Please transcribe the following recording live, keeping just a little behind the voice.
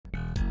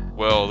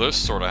Well, this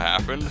sorta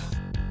happened.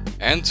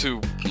 And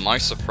to my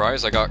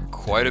surprise, I got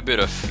quite a bit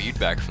of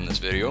feedback from this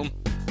video.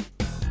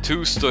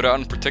 Two stood out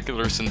in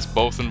particular since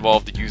both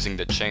involved using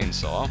the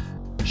chainsaw.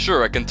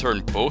 Sure, I can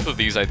turn both of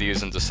these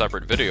ideas into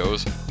separate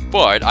videos,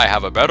 but I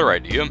have a better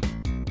idea.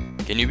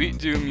 Can you beat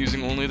Doom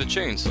using only the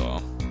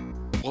chainsaw?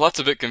 Well, that's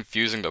a bit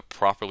confusing to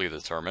properly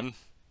determine.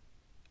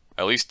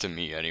 At least to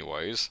me,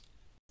 anyways.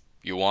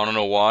 You wanna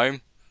know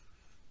why?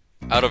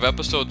 Out of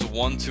episodes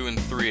 1, 2, and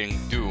 3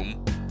 in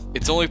Doom,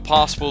 it's only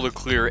possible to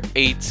clear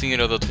 18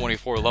 of the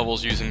 24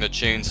 levels using the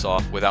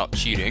chainsaw without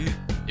cheating.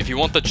 If you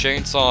want the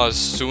chainsaw as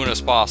soon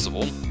as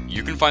possible,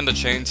 you can find the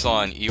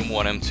chainsaw in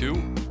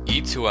E1M2,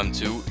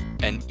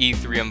 E2M2, and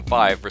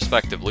E3M5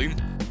 respectively.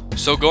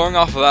 So going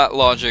off of that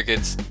logic,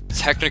 it's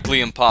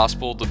technically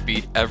impossible to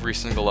beat every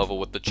single level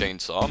with the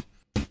chainsaw.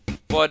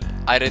 But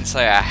I didn't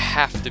say I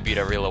have to beat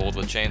every level with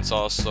the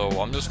chainsaw, so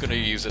I'm just gonna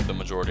use it the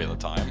majority of the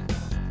time.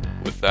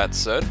 With that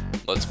said,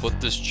 let's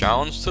put this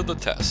challenge to the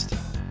test.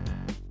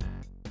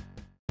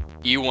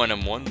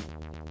 E1M1.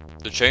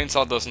 The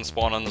chainsaw doesn't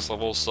spawn on this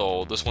level,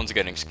 so this one's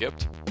getting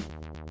skipped.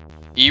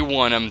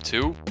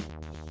 E1M2.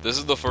 This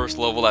is the first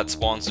level that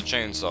spawns the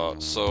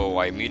chainsaw, so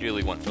I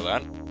immediately went for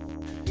that.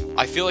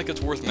 I feel like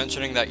it's worth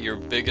mentioning that your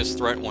biggest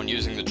threat when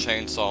using the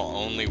chainsaw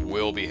only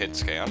will be hit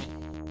scan.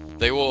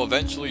 They will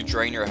eventually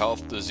drain your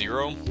health to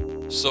 0,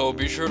 so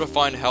be sure to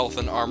find health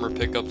and armor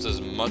pickups as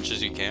much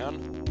as you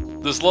can.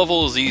 This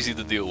level is easy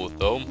to deal with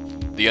though.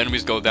 The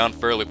enemies go down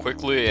fairly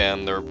quickly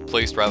and they're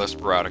placed rather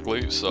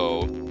sporadically,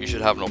 so you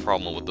should have no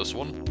problem with this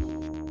one.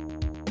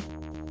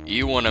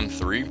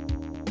 E1M3.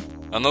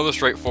 Another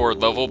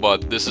straightforward level,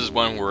 but this is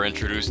when we're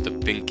introduced to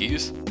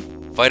Pinkies.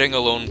 Fighting a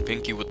lone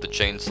Pinky with the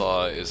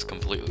chainsaw is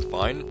completely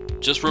fine.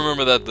 Just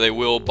remember that they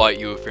will bite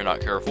you if you're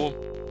not careful.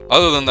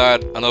 Other than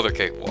that, another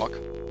cakewalk.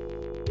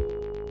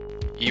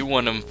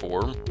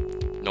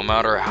 E1M4. No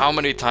matter how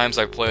many times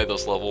I play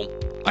this level,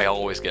 I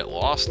always get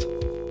lost.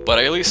 But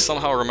I at least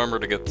somehow remember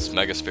to get this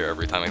Megasphere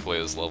every time I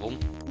play this level.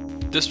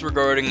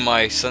 Disregarding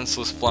my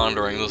senseless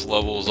floundering, this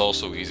level is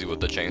also easy with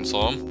the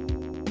chainsaw.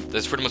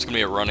 That's pretty much going to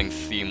be a running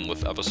theme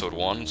with episode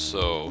 1,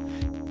 so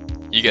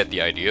you get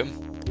the idea.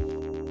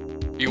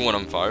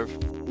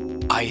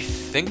 E1M5. I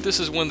think this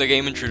is when the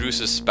game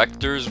introduces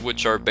specters,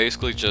 which are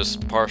basically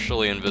just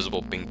partially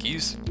invisible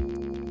Pinkies.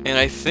 And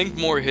I think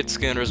more hit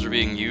scanners are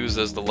being used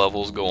as the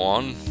levels go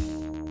on.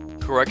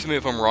 Correct me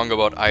if I'm wrong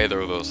about either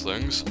of those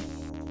things.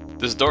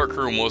 This dark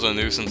room was a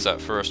nuisance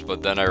at first,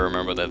 but then I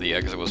remembered that the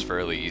exit was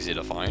fairly easy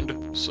to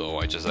find, so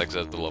I just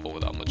exited the level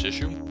without much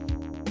issue.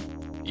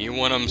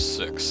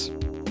 E1M6.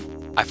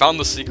 I found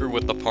the secret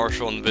with the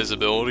partial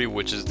invisibility,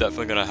 which is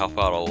definitely going to help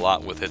out a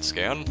lot with hit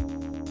scan.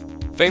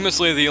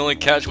 Famously, the only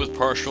catch with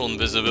partial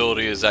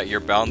invisibility is that you're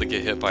bound to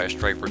get hit by a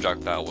strike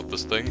projectile with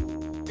this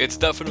thing. It's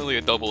definitely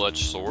a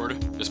double-edged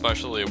sword,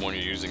 especially when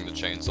you're using the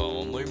chainsaw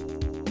only.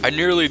 I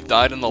nearly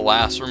died in the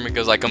last room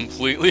because I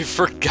completely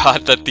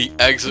forgot that the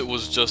exit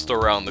was just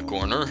around the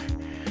corner.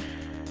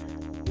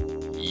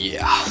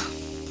 Yeah.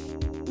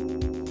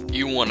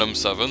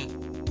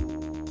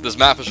 E1M7. This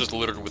map is just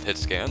littered with hit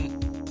scan.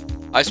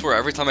 I swear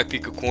every time I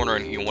peek a corner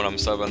in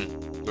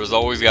E1M7, there's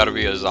always gotta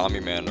be a zombie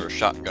man or a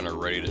shotgunner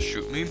ready to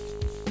shoot me.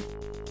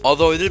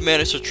 Although I did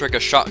manage to trick a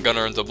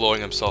shotgunner into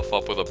blowing himself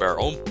up with a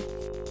barrel.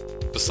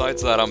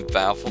 Besides that, I'm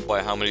baffled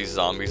by how many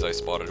zombies I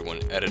spotted when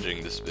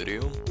editing this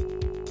video.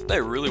 They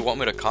really want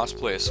me to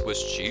cosplay a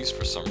Swiss cheese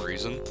for some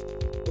reason.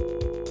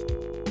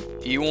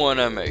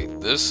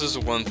 E1M8. This is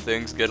when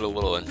things get a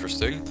little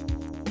interesting.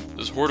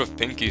 This horde of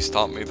Pinkies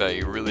taught me that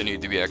you really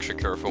need to be extra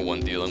careful when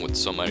dealing with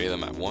so many of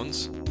them at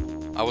once.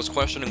 I was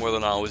questioning whether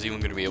or not I was even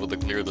going to be able to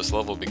clear this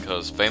level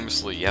because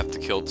famously you have to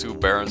kill 2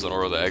 Barons in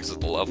order to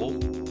exit the level.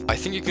 I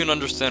think you can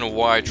understand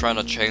why trying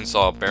to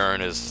chainsaw a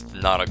Baron is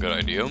not a good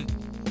idea.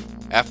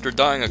 After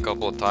dying a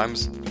couple of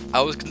times,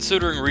 I was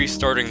considering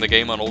restarting the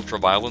game on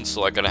Ultraviolence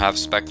so I could have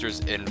Spectres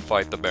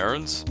in-fight the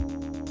Barons.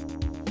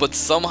 But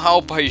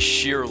somehow by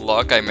sheer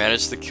luck I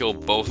managed to kill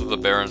both of the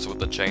Barons with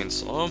the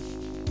chainsaw.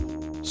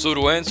 So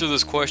to answer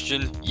this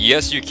question,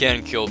 yes you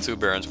can kill 2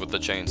 Barons with the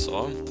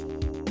chainsaw.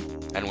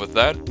 And with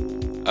that,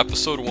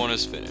 episode 1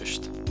 is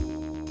finished.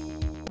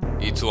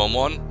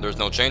 E2M1, there's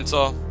no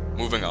chainsaw,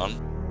 moving on.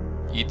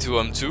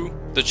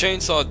 E2M2, the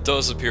chainsaw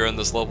does appear in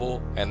this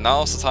level, and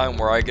now's the time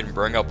where I can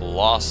bring up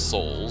Lost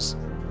Souls.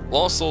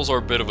 Lost Souls are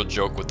a bit of a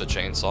joke with the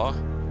chainsaw.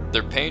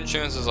 Their pain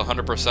chance is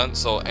 100%,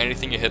 so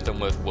anything you hit them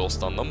with will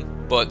stun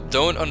them. But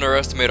don't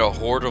underestimate a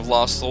horde of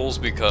Lost Souls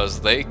because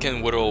they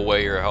can whittle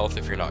away your health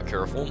if you're not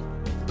careful.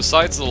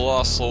 Besides the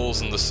Lost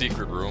Souls in the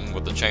secret room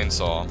with the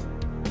chainsaw,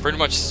 pretty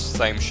much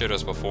same shit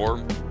as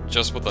before,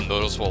 just with a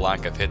noticeable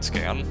lack of hit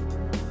scan.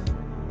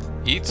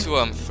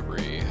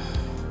 E2M3.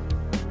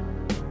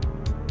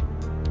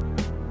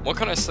 What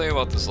can I say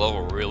about this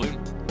level, really?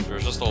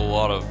 There's just a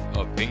lot of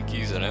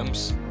Pinkies and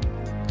Imps.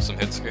 Some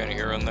hit scan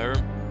here and there.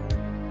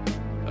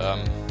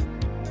 I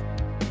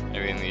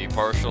mean, the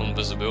partial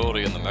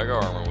invisibility and the Mega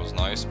Armor was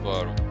nice,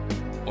 but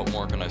what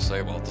more can I say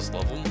about this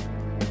level?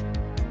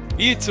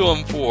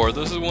 E2M4,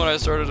 this is when I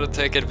started to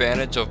take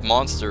advantage of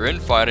monster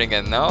infighting,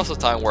 and now's the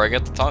time where I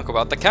get to talk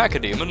about the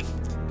Cacodemon.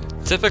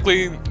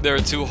 Typically, they're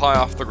too high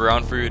off the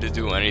ground for you to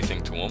do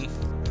anything to them,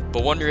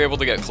 but when you're able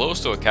to get close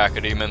to a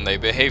Cacodemon, they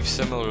behave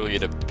similarly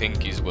to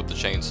Pinkies with the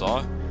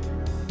chainsaw,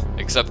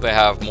 except they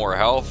have more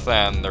health,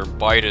 and their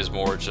bite is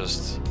more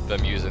just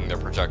them using their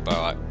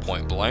projectile at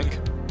point blank.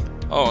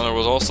 Oh, and there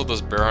was also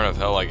this Baron of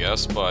Hell, I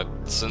guess, but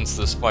since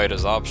this fight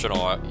is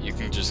optional, you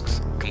can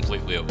just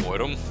completely avoid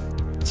them.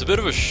 It's a bit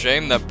of a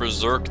shame that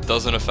Berserk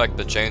doesn't affect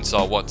the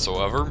chainsaw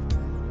whatsoever.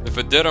 If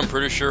it did, I'm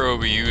pretty sure it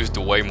would be used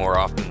way more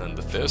often than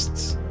the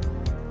fists.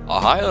 A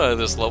highlight of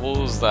this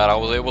level is that I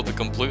was able to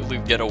completely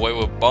get away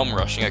with bum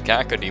rushing a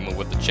Cacodemon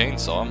with the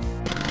chainsaw.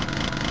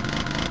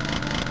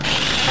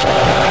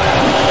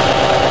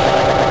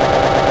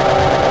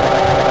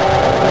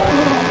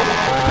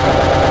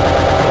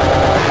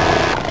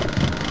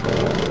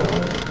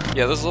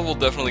 Yeah, this level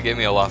definitely gave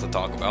me a lot to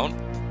talk about.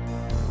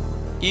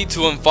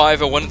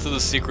 E2M5, I went into the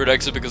secret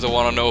exit because I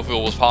want to know if it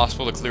was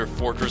possible to clear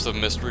Fortress of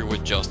Mystery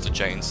with just a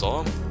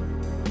chainsaw.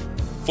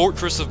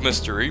 Fortress of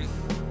Mystery.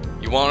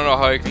 You want to know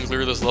how you can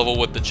clear this level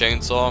with the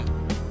chainsaw?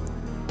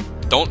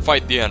 Don't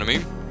fight the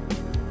enemy.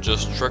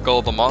 Just trick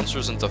all the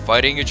monsters into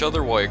fighting each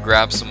other while you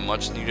grab some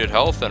much needed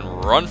health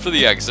and run for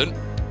the exit.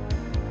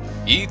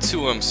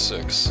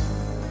 E2M6.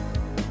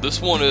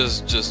 This one is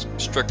just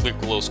strictly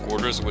close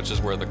quarters, which is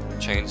where the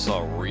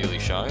chainsaw really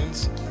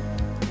shines.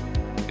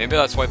 Maybe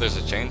that's why there's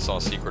a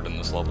chainsaw secret in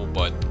this level,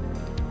 but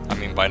I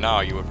mean, by now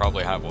you would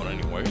probably have one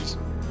anyways.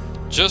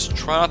 Just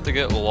try not to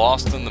get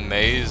lost in the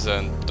maze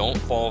and don't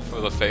fall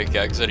for the fake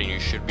exit and you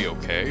should be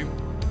okay.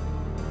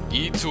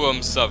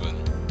 E2M7.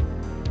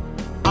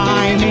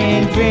 I'm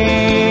invincible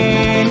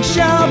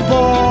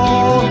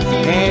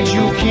and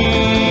you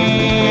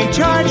can't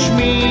touch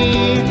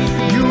me.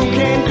 You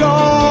can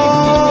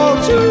go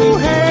to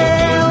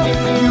hell,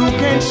 you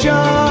can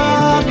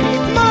suck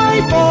my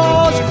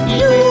balls,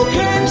 you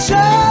can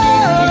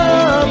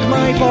suck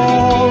my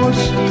balls.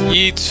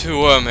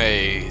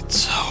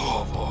 E2M8.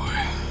 Oh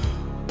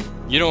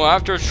boy. You know,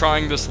 after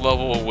trying this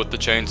level with the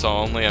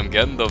chainsaw only, I'm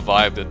getting the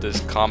vibe that this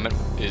comment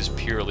is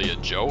purely a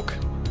joke.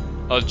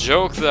 A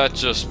joke that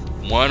just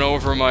went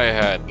over my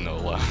head, no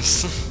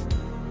less.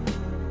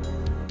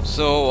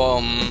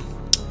 So,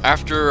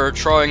 after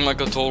trying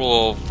like a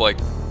total of like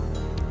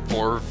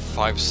 4,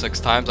 5, 6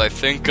 times, I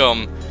think,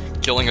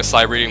 killing a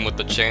Cyberbeam with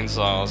the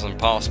chainsaw is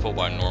impossible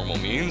by normal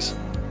means.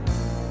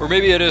 Or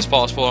maybe it is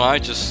possible and I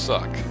just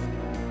suck.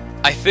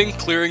 I think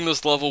clearing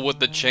this level with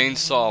the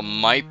chainsaw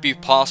might be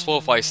possible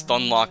if I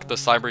stun-lock the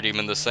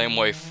Cyberbeam the same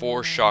way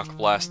 4 Shock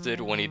Blast did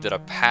when he did a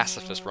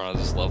pacifist run of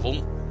this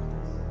level.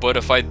 But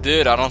if I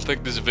did, I don't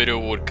think this video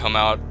would come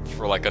out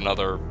for like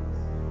another,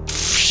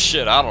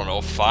 shit, I don't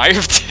know,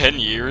 5, 10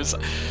 years?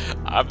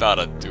 I'm not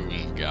a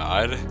Doom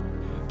god.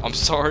 I'm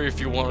sorry if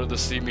you wanted to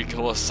see me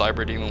kill a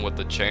Cyberdemon with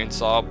the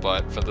chainsaw,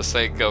 but for the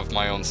sake of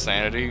my own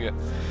sanity,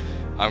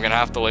 I'm gonna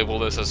have to label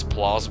this as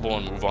plausible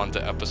and move on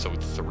to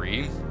episode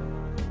 3.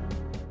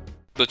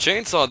 The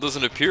chainsaw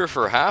doesn't appear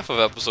for half of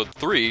episode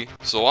 3,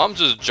 so I'm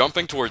just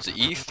jumping towards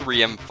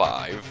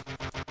E3M5.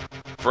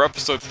 For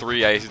episode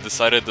 3, I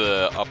decided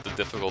to up the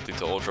difficulty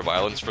to Ultra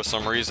Violence for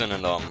some reason,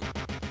 and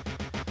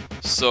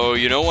so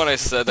you know when I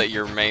said that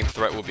your main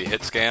threat would be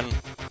hit scan?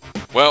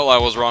 Well, I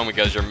was wrong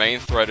because your main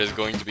threat is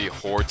going to be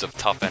hordes of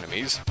tough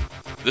enemies.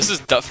 This is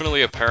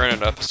definitely apparent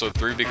in episode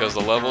 3 because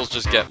the levels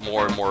just get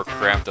more and more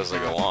cramped as they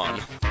go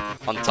on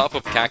top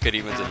of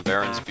Cacodemons and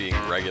Barons being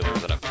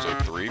regulars in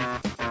episode 3.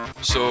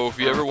 So if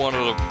you ever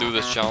wanted to do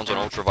this challenge on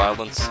Ultra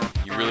Violence,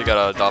 you really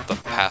gotta adopt a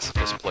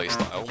pacifist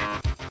playstyle.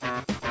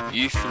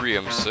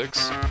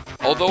 E3M6.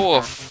 Although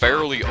a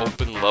fairly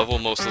open level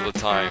most of the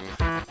time,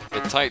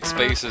 the tight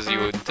spaces you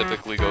would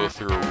typically go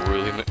through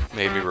really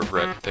made me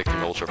regret picking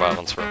Ultra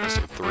Violence for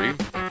episode 3.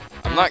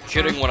 I'm not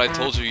kidding when I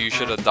told you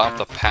should adopt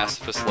a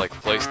pacifist-like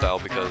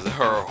playstyle because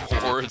there are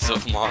hordes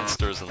of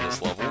monsters in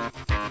this level.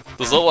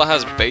 This level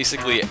has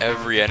basically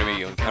every enemy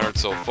you encountered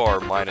so far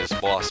minus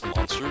boss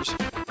monsters.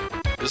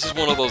 This is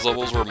one of those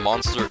levels where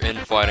monster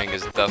infighting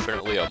is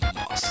definitely a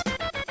must.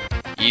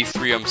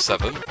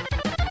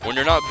 E3M7. When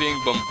you're not being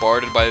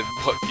bombarded by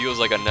what feels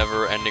like a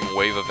never-ending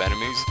wave of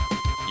enemies,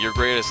 your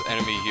greatest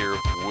enemy here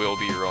will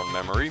be your own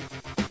memory.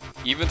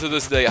 Even to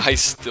this day, I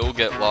still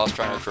get lost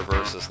trying to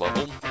traverse this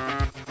level.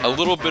 A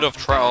little bit of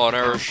trial and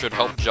error should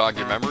help jog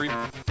your memory,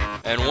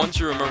 and once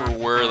you remember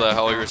where the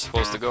hell you're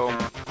supposed to go,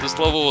 this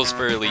level is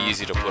fairly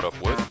easy to put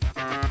up with.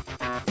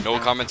 No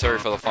commentary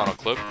for the final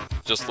clip,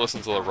 just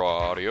listen to the raw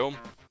audio.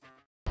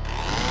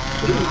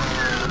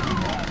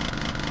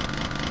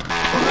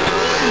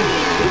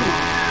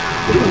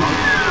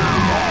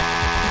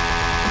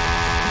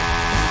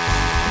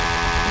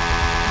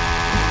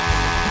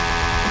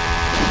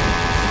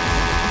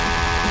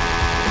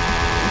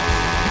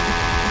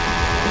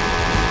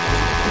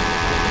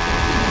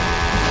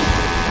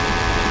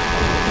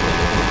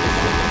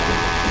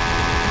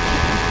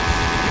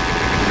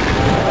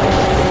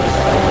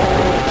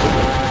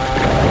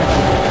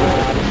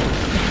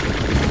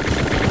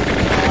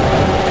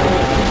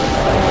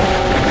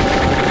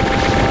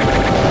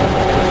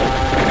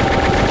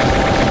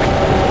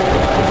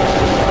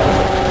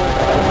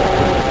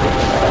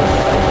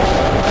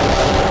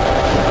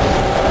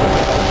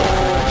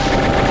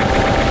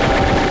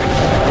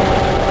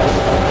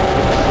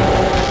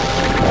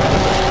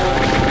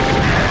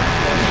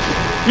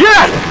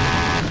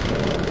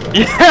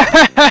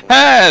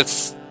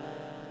 Yes!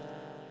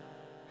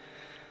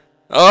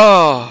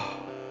 Oh.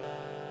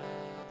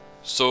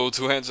 So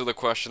to answer the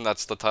question,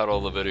 that's the title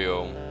of the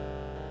video.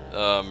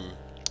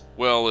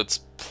 Well, it's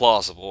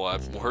plausible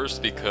at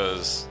worst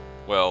because,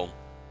 well,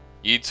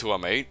 E2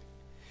 M8.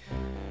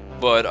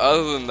 But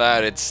other than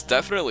that, it's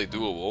definitely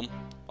doable.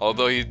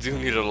 Although you do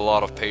need a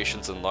lot of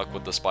patience and luck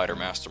with the Spider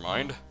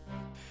Mastermind.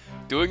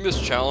 Doing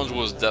this challenge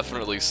was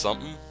definitely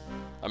something.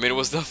 I mean, it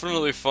was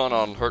definitely fun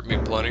on Hurt Me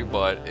Plenty,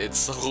 but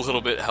it's a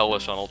little bit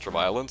hellish on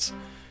Ultraviolence.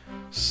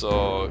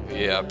 So,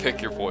 yeah,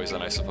 pick your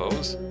poison, I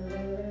suppose.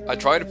 I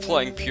tried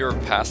playing pure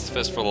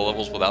pacifist for the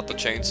levels without the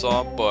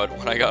chainsaw, but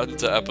when I got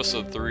into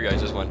episode 3, I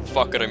just went,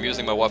 fuck it, I'm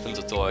using my weapons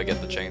until I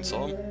get the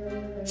chainsaw.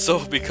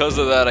 So, because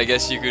of that, I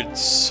guess you could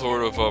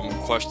sort of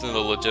question the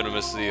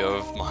legitimacy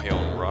of my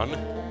own run.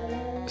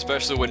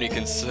 Especially when you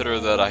consider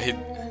that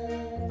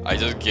I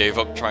just gave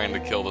up trying to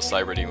kill the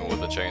Cyber Demon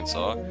with a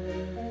chainsaw.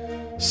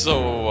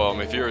 So,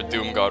 if you're a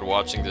Doom God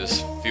watching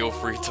this, feel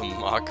free to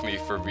mock me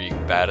for being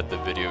bad at the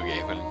video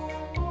game and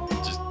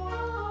just,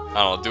 I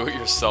don't know, do it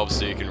yourself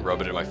so you can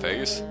rub it in my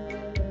face.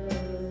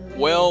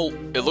 Well,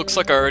 it looks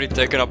like I already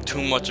taken up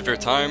too much of your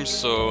time,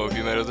 so if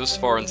you made it this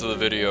far into the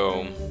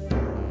video,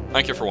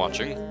 thank you for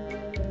watching.